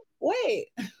 wait,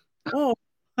 oh,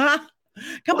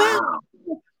 come back.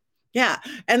 Yeah.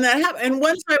 And that happened. And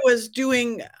once I was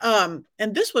doing, and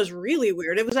this was really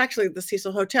weird. It was actually the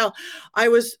Cecil Hotel.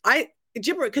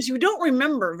 Gibber, because you don't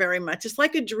remember very much. It's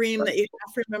like a dream that you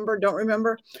half remember, don't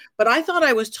remember. But I thought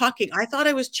I was talking. I thought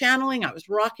I was channeling. I was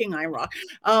rocking. I rock.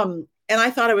 And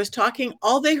I thought I was talking.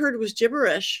 All they heard was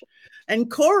gibberish. And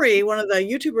Corey, one of the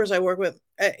YouTubers I work with,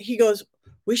 he goes,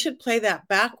 "We should play that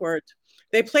backwards."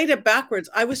 They played it backwards.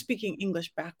 I was speaking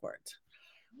English backwards.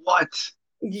 What?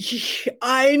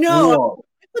 I know. Whoa.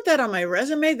 I put that on my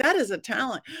resume. That is a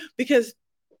talent, because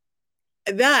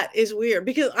that is weird,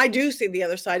 because I do see the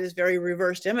other side is very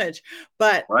reversed image,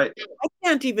 but I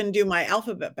can't even do my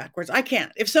alphabet backwards. I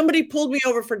can't. If somebody pulled me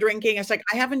over for drinking, it's like,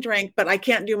 I haven't drank, but I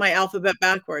can't do my alphabet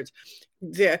backwards.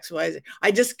 XYZ.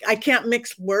 I can't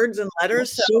mix words and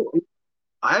letters. So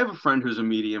I have a friend who's a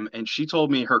medium, and she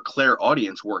told me her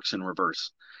clairaudience works in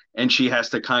reverse. and she has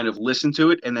to kind of listen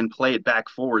to it and then play it back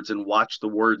forwards and watch the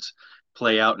words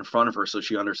play out in front of her so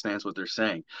she understands what they're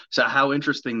saying. So how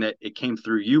interesting that it came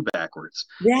through you backwards.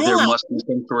 Yeah. There must be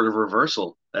some sort of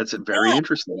reversal. That's very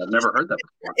interesting. I've never heard that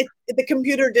before. The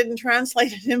computer didn't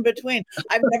translate it in between.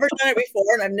 I've never done it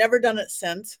before, and I've never done it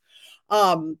since.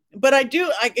 But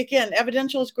again,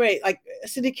 evidential is great. Like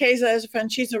Cindy Keza is a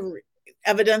friend. She's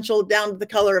evidential down to the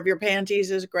color of your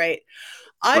panties is great.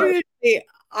 I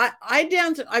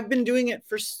dance. I've been doing it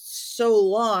for so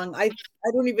long. I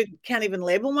can't even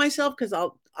label myself because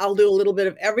I'll do a little bit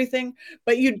of everything.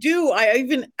 But I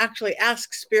even actually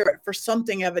ask spirit for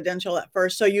something evidential at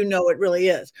first, so you know it really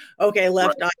is. Okay,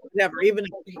 left eye, whatever. Even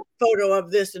a photo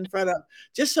of this in front of,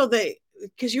 just so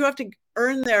because you have to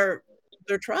earn their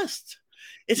trust.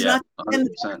 It's not 100%.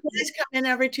 Please come in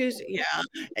every Tuesday. Yeah,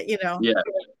 Yeah.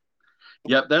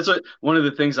 Yep, that's one of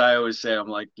the things I always say. I'm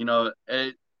like,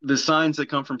 the signs that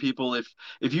come from people.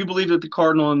 If you believe that the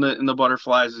cardinal and the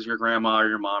butterflies is your grandma or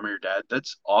your mom or your dad,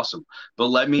 that's awesome. But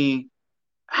let me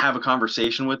have a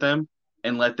conversation with them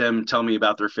and let them tell me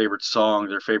about their favorite song,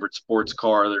 their favorite sports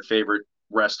car, their favorite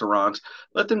restaurants.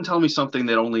 Let them tell me something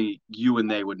that only you and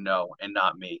they would know and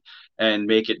not me, and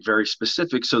make it very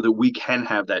specific so that we can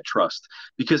have that trust.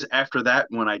 Because after that,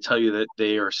 when I tell you that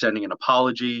they are sending an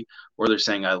apology, or they're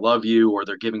saying I love you, or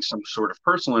they're giving some sort of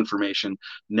personal information,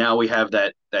 now we have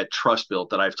that trust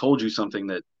built, that I've told you something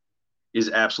that is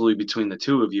absolutely between the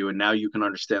two of you, and now you can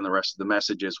understand the rest of the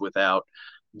messages without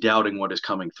doubting what is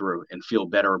coming through, and feel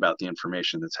better about the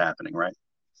information that's happening.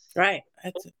 Right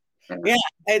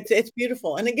It's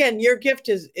beautiful. And again, your gift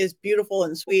is beautiful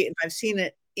and sweet, and I've seen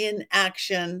it in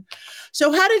action.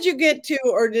 So how did you get to,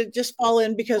 or did it just fall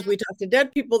in because we talk to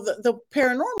dead people, the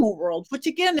paranormal world, which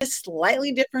again is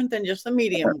slightly different than just the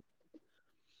medium?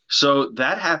 So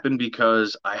that happened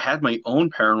because I had my own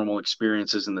paranormal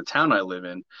experiences in the town I live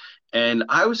in, and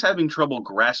I was having trouble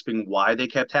grasping why they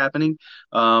kept happening,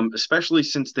 especially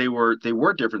since they were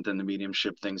different than the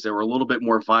mediumship things. They were a little bit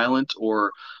more violent,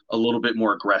 or a little bit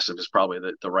more aggressive is probably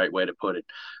the right way to put it.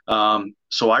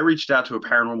 So I reached out to a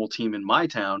paranormal team in my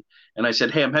town, and I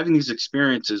said, hey, I'm having these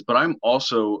experiences, but I'm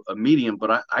also a medium,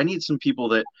 but I need some people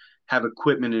that have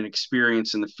equipment and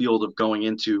experience in the field of going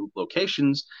into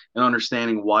locations and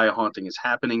understanding why a haunting is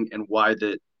happening, and why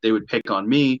that they would pick on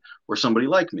me or somebody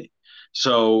like me.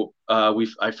 So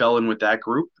I fell in with that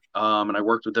group, and I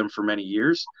worked with them for many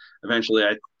years. Eventually,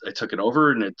 I took it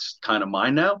over, and it's kind of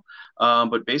mine now.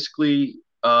 But basically,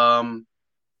 from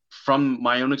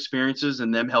my own experiences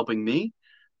and them helping me,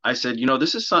 I said,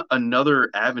 this is another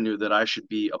avenue that I should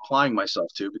be applying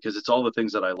myself to, because it's all the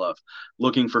things that I love: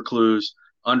 looking for clues,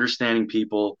 understanding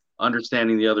people,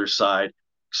 understanding the other side,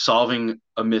 solving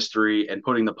a mystery, and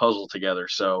putting the puzzle together.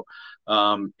 So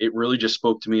it really just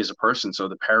spoke to me as a person. So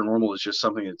the paranormal is just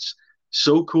something that's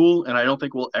so cool, and I don't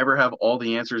think we'll ever have all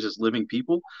the answers as living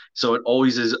people. So it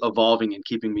always is evolving and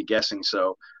keeping me guessing.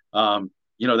 So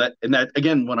that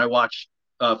again, when I watch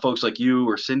folks like you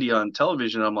or Cindy on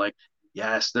television, I'm like,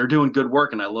 yes, they're doing good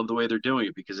work, and I love the way they're doing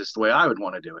it, because it's the way I would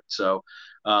want to do it. So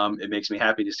it makes me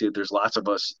happy to see that there's lots of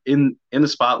us in the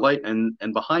spotlight and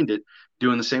behind it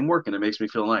doing the same work, and it makes me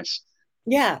feel nice.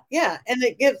 Yeah, and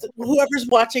it gives whoever's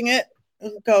watching it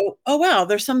go, oh wow,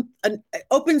 there's it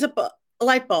opens up a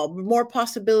light bulb, more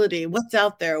possibility. What's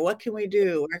out there? What can we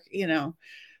do? Or,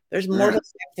 there's more to life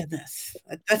than this.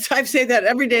 That's I say that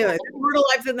every day. Like, there's more to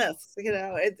life than this.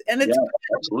 It's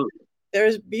absolutely.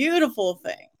 There's beautiful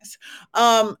things.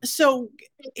 So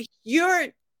you're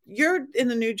in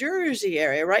the New Jersey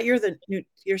area, right?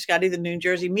 You're Scotty the New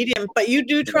Jersey Medium, but you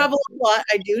do travel a lot.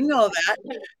 I do know that.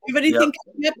 Anybody think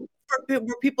where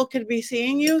people could be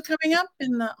seeing you coming up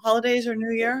in the holidays or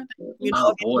New Year?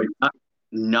 Oh boy,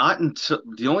 not until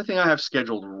the only thing I have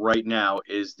scheduled right now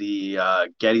is the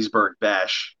Gettysburg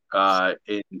Bash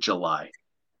in July.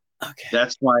 Okay.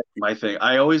 That's my thing.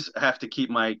 I always have to keep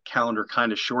my calendar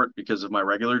kind of short because of my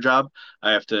regular job.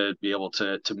 I have to be able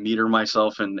to meter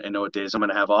myself and know what days I'm going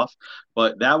to have off.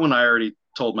 But that one, I already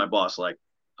told my boss, like,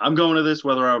 I'm going to this,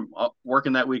 whether I'm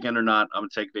working that weekend or not. I'm going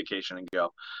to take vacation and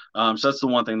go. So that's the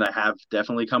one thing that I have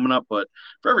definitely coming up. But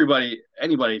for anybody,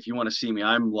 if you want to see me,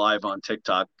 I'm live on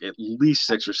TikTok at least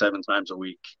 6 or 7 times a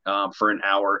week for an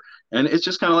hour. And it's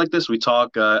just kind of like this. We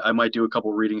talk. I might do a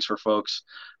couple readings for folks.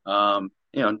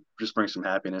 Just bring some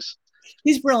happiness.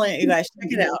 He's brilliant, you guys.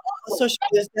 Check it out. Social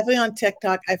media is definitely on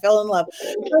TikTok. I fell in love.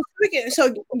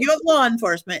 So you have law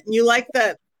enforcement, and you like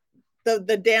the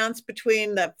dance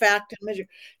between the fact and measure.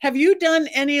 Have you done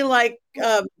any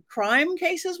crime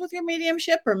cases with your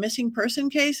mediumship, or missing person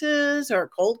cases, or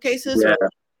cold cases, or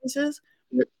cases?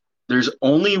 There's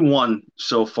only one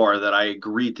so far that I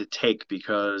agreed to take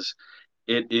because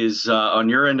it is on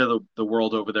your end of the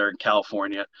world over there in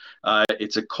California.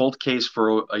 It's a cold case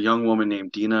for a young woman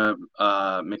named Dina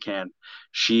McCann.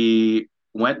 She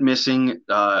went missing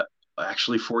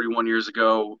actually 41 years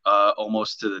ago,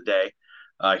 almost to the day,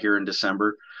 here in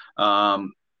December.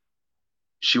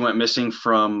 She went missing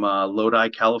from Lodi,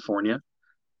 California,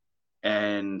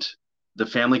 and the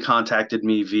family contacted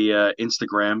me via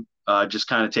Instagram, just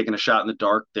kind of taking a shot in the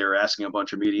dark. They were asking a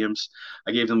bunch of mediums.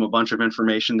 I gave them a bunch of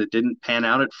information that didn't pan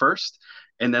out at first,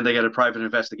 and then they got a private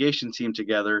investigation team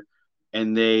together,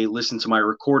 and they listened to my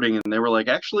recording, and they were like,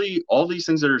 actually, all these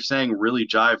things that are saying really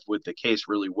jive with the case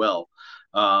really well.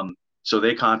 So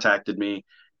they contacted me.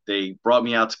 They brought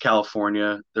me out to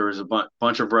California. There was a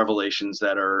bunch of revelations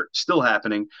that are still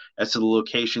happening as to the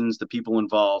locations, the people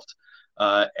involved.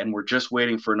 And we're just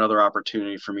waiting for another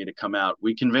opportunity for me to come out.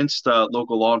 We convinced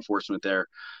local law enforcement there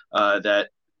that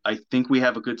I think we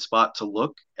have a good spot to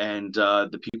look, and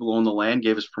the people who own the land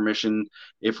gave us permission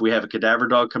if we have a cadaver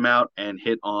dog come out and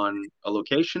hit on a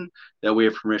location that we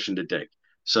have permission to dig.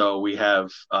 So we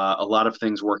have a lot of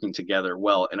things working together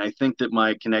well, and I think that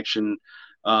my connection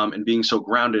and being so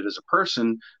grounded as a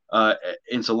person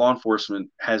into law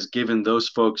enforcement has given those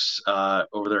folks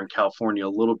over there in California a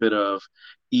little bit of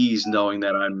ease, knowing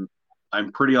that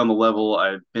I'm pretty on the level.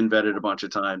 I've been vetted a bunch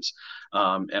of times,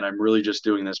 and I'm really just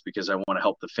doing this because I want to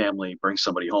help the family bring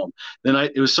somebody home. Then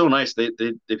it was so nice. They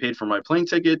paid for my plane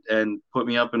ticket and put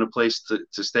me up in a place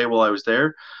to stay while I was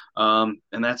there, and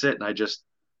that's it. And I just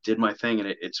did my thing, and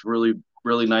it's really,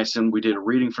 really nice. And we did a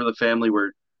reading for the family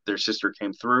where their sister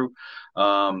came through.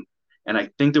 And I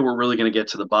think that we're really going to get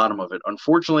to the bottom of it.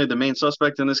 Unfortunately, the main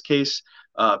suspect in this case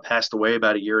passed away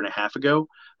about 1.5 years ago.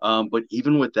 But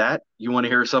even with that, you want to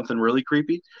hear something really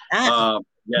creepy? Yeah,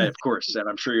 of course. And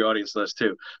I'm sure your audience does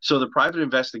too. So the private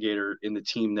investigator in the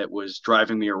team that was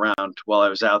driving me around while I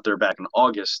was out there back in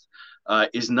August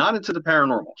is not into the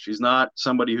paranormal. She's not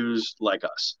somebody who's like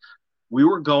us. We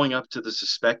were going up to the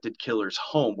suspected killer's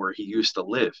home where he used to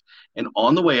live. And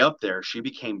on the way up there, she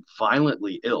became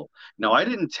violently ill. Now, I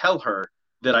didn't tell her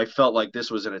that I felt like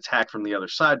this was an attack from the other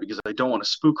side because I don't want to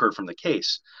spook her from the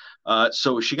case.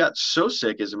 So she got so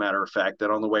sick, as a matter of fact,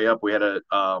 that on the way up, we had to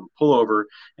pull over,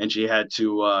 and she had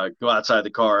to go outside the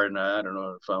car. And I don't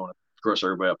know if I want to gross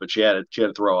everybody up, but she had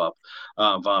to throw up,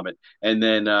 vomit. And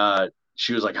then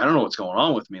she was like, I don't know what's going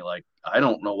on with me. Like, I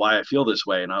don't know why I feel this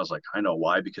way. And I was like, I know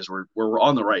why, because we're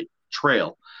on the right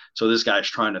trail. So this guy's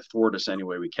trying to thwart us any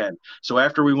way we can. So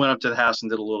after we went up to the house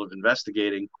and did a little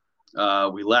investigating,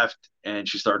 we left, and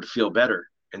she started to feel better.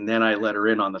 And then I let her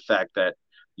in on the fact that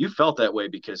you felt that way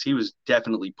because he was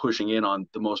definitely pushing in on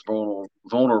the most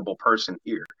vulnerable person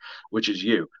here, which is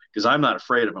you. Because I'm not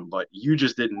afraid of him, but you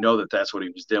just didn't know that that's what he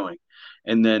was doing.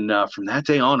 And then from that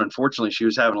day on, unfortunately, she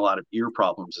was having a lot of ear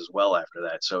problems as well after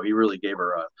that. So he really gave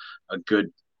her a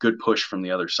good push from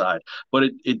the other side. But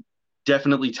it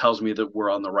definitely tells me that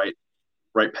we're on the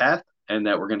right path, and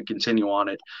that we're going to continue on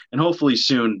it. And hopefully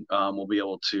soon we'll be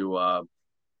able to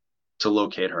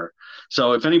locate her.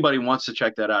 So if anybody wants to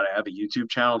check that out, I have a YouTube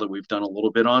channel that we've done a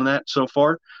little bit on that so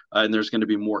far, and there's going to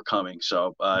be more coming.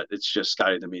 So it's just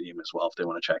Scotty the Medium as well if they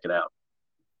want to check it out.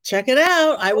 Check it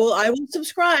out. I will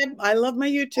subscribe. I love my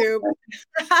YouTube.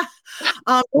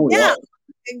 Yeah,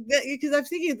 because I'm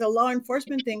thinking the law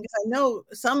enforcement thing, because I know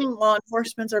some law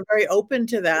enforcements are very open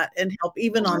to that and help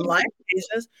even on live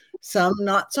cases, some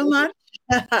not so much.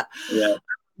 Yeah.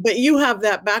 But you have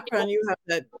that background, you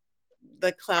have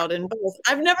the cloud in both.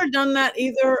 I've never done that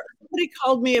either. Somebody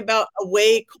called me about a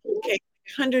way cold case,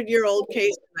 100-year-old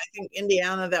case in, I think,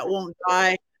 Indiana that won't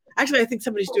die. Actually, I think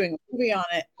somebody's doing a movie on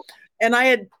it. And I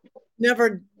had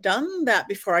never done that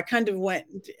before. I kind of went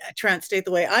trans-state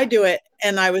the way I do it.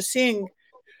 And I was seeing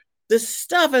this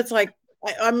stuff. It's like,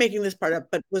 I'm making this part up,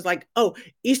 but it was like, oh,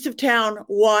 east of town,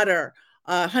 water,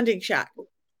 hunting shack.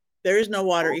 There is no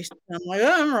water east of town. I'm like,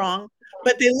 oh, I'm wrong.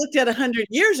 But they looked at 100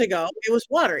 years ago. It was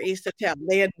water east of town.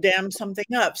 They had dammed something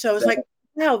up. So it's like,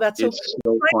 wow, that's so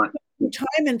fun.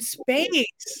 Time and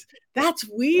space. That's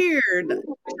weird.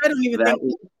 I don't even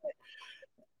think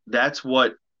that's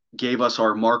what gave us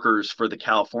our markers for the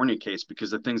California case, because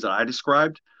the things that I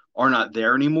described are not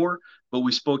there anymore. But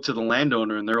we spoke to the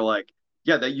landowner, and they're like,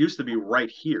 yeah, that used to be right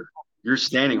here. You're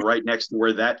standing right next to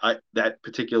where that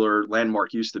particular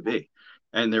landmark used to be.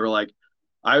 And they were like,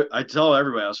 I tell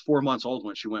everybody I was 4 months old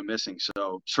when she went missing.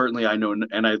 So certainly I know,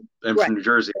 and I am from New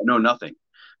Jersey, I know nothing.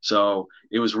 So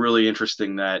it was really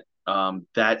interesting that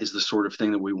that is the sort of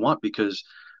thing that we want, because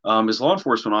as law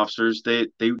enforcement officers, they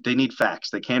need facts.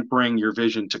 They can't bring your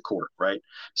vision to court, right?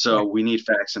 So we need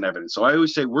facts and evidence. So I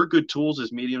always say we're good tools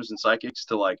as mediums and psychics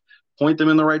to like point them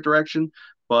in the right direction.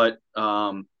 But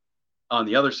on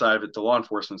the other side of it, the law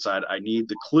enforcement side, I need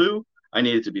the clue. I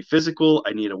need it to be physical.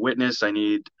 I need a witness. I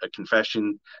need a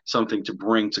confession, something to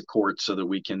bring to court so that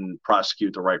we can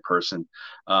prosecute the right person.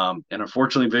 And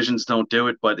unfortunately, visions don't do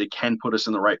it, but it can put us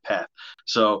in the right path.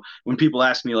 So when people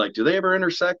ask me, like, do they ever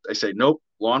intersect? I say, nope.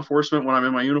 Law enforcement, when I'm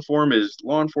in my uniform, is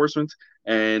law enforcement.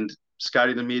 And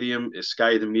Scotty the Medium is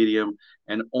Scotty the Medium.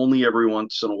 And only every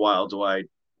once in a while do I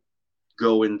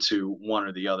go into one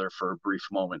or the other for a brief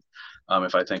moment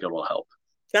if I think it will help.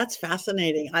 That's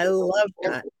fascinating. I love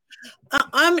that.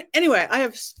 Anyway, I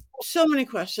have so many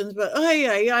questions, but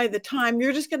the time.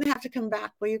 You're just going to have to come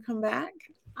back. Will you come back?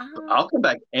 I'll come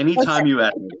back anytime you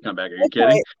ask me to come back. Are you kidding?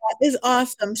 That is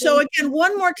awesome. So again,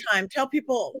 one more time, tell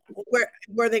people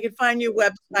where they can find your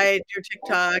website, your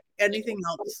TikTok, anything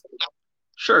else.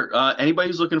 Sure. Anybody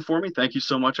who's looking for me, thank you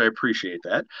so much. I appreciate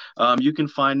that. You can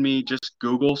find me, just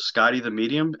Google Scotty the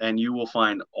Medium, and you will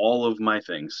find all of my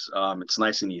things. It's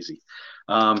nice and easy.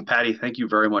 Patty, thank you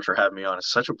very much for having me on.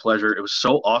 It's such a pleasure. It was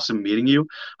so awesome meeting you.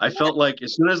 I felt like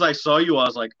as soon as I saw you, I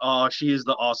was like, oh, she is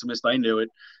the awesomest. I knew it.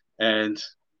 And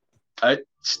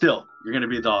you're going to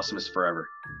be the awesomest forever.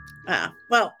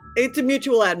 Well, it's a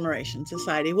mutual admiration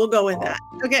society. We'll go with that.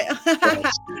 Okay.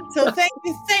 So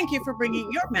thank you for bringing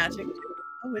your magic to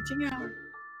A Witching Hour.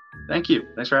 Thank you.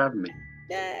 Thanks for having me.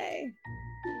 Yay.